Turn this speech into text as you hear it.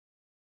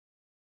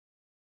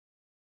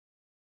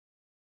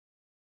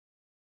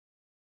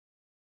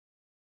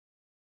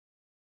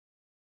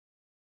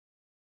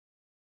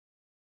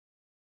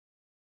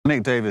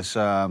Nick Davies is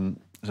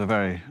a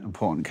very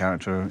important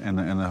character in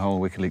the whole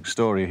WikiLeaks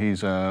story.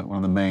 He's one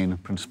of the main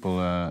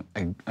principal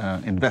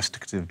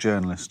investigative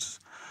journalists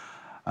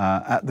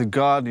at The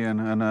Guardian,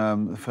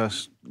 and the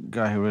first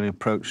guy who really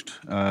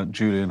approached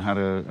Julian had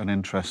an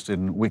interest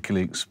in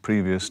WikiLeaks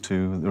previous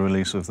to the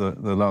release of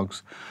the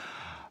logs.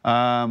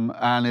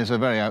 And is a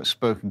very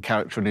outspoken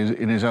character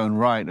in his own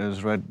right,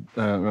 has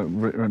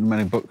written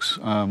many books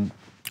on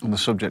the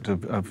subject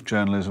of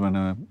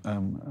journalism,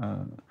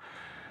 and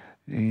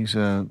he's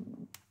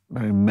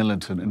very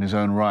militant in his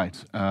own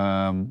right.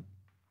 Yeah,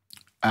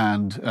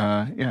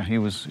 he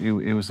was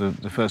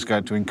the first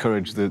guy to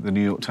encourage the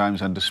New York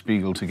Times and Der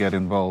Spiegel to get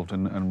involved,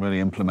 and really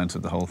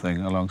implemented the whole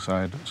thing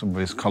alongside some of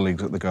his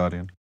colleagues at The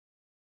Guardian.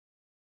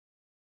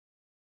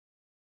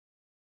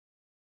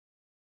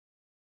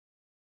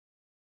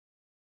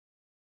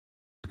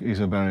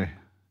 He's a very,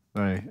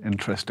 very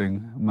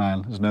interesting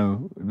man. There's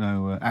no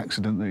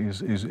accident that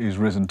he's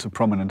risen to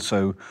prominence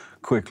so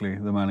quickly.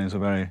 The man is a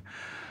very...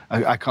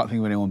 I can't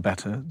think of anyone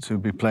better to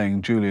be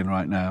playing Julian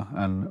right now.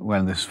 And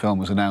when this film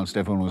was announced,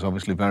 everyone was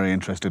obviously very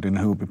interested in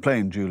who would be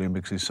playing Julian,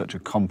 because he's such a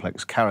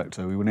complex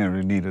character. We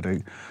really needed a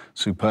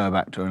superb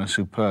actor and a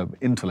superb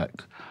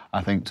intellect,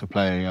 I think, to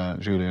play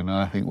Julian. And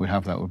I think we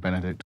have that with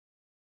Benedict.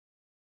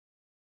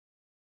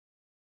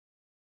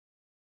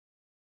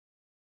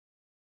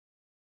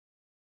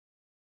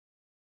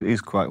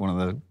 He's quite one of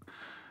the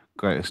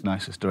greatest,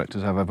 nicest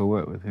directors I've ever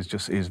worked with.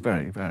 He's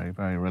very, very,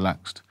 very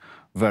relaxed,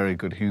 very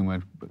good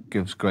humoured, but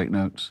gives great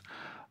notes.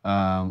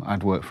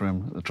 I'd work for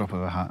him at the drop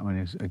of a hat. I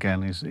mean,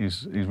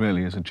 he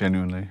really is a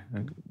genuinely,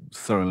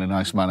 thoroughly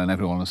nice man, and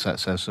everyone on the set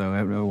says so.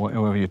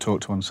 Whoever you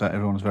talk to on set,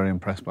 everyone's very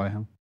impressed by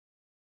him.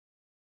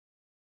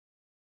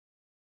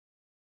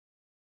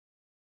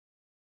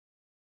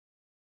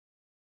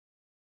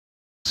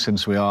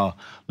 Since we are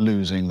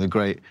losing the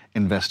great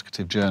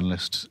investigative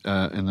journalists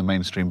in the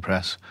mainstream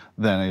press,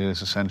 then it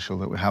is essential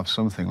that we have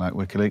something like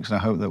WikiLeaks, and I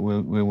hope that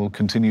we will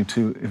continue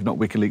to, if not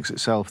WikiLeaks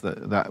itself,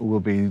 that will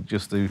be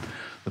just the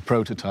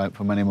prototype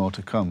for many more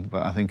to come.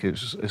 But I think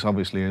it's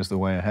obviously is the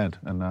way ahead,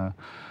 and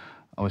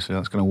obviously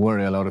that's going to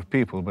worry a lot of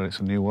people, but it's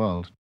a new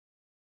world.